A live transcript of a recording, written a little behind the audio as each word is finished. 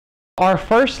Our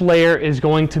first layer is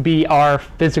going to be our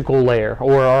physical layer,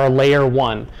 or our layer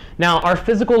 1. Now, our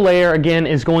physical layer, again,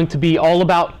 is going to be all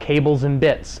about cables and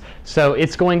bits. So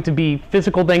it's going to be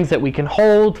physical things that we can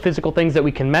hold, physical things that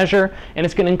we can measure, and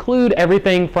it's going to include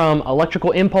everything from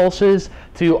electrical impulses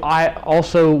to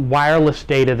also wireless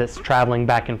data that's traveling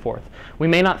back and forth. We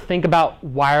may not think about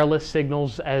wireless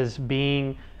signals as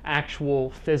being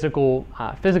actual physical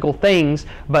things,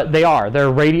 but they are. They're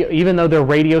radio, even though they're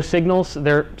radio signals,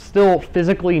 they're still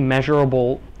physically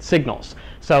measurable signals.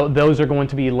 So those are going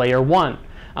to be layer 1.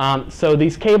 So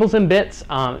these cables and bits,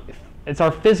 it's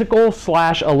our physical /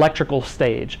 electrical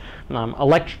stage.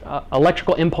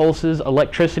 Electrical impulses,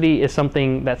 electricity is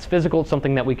something that's physical, it's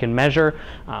something that we can measure.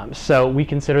 So we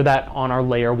consider that on our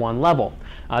layer 1 level.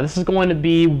 This is going to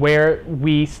be where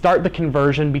we start the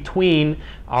conversion between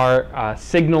our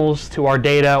signals to our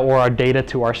data, or our data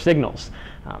to our signals.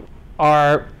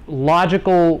 Our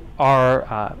logical,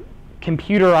 our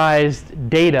computerized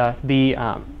data, the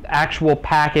actual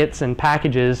packets and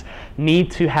packages,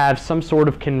 need to have some sort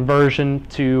of conversion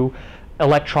to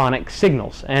electronic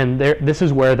signals, and this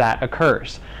is where that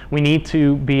occurs. We need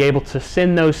to be able to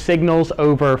send those signals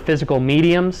over physical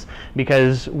mediums,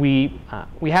 because we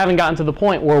haven't gotten to the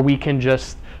point where we can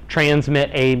just transmit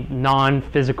a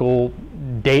non-physical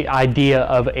idea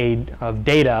of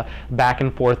data back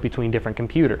and forth between different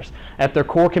computers. At their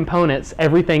core components,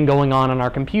 everything going on our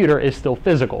computer is still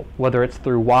physical, whether it's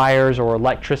through wires or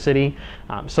electricity.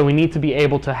 So we need to be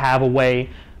able to have a way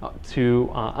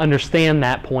to understand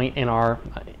that point in our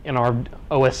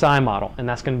OSI model, and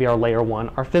that's going to be our layer 1,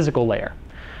 our physical layer.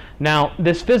 Now,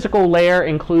 this physical layer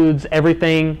includes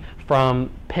everything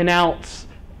from pinouts,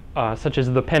 such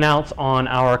as the pinouts on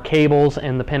our cables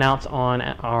and the pinouts on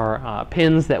our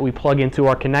pins that we plug into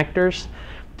our connectors,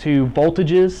 to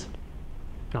voltages.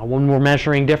 Now, when we're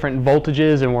measuring different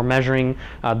voltages and we're measuring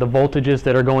the voltages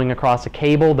that are going across a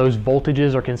cable, those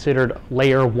voltages are considered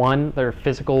layer 1. They're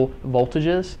physical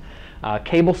voltages.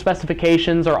 Cable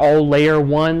specifications are all layer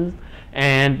 1,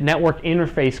 and network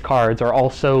interface cards are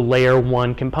also layer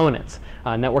 1 components.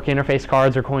 Network interface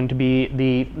cards are going to be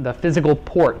the physical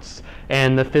ports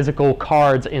and the physical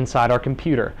cards inside our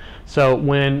computer.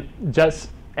 So just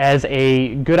as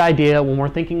a good idea, when we're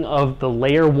thinking of the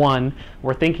layer 1,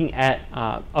 we're thinking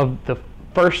of the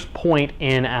first point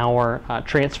in our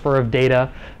transfer of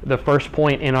data, the first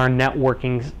point in our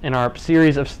networking, in our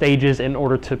series of stages in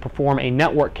order to perform a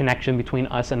network connection between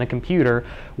us and a computer,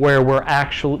 where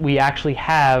we actually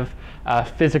have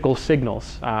physical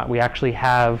signals. We actually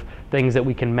have things that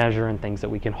we can measure and things that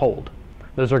we can hold.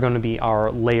 Those are going to be our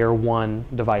layer 1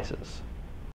 devices.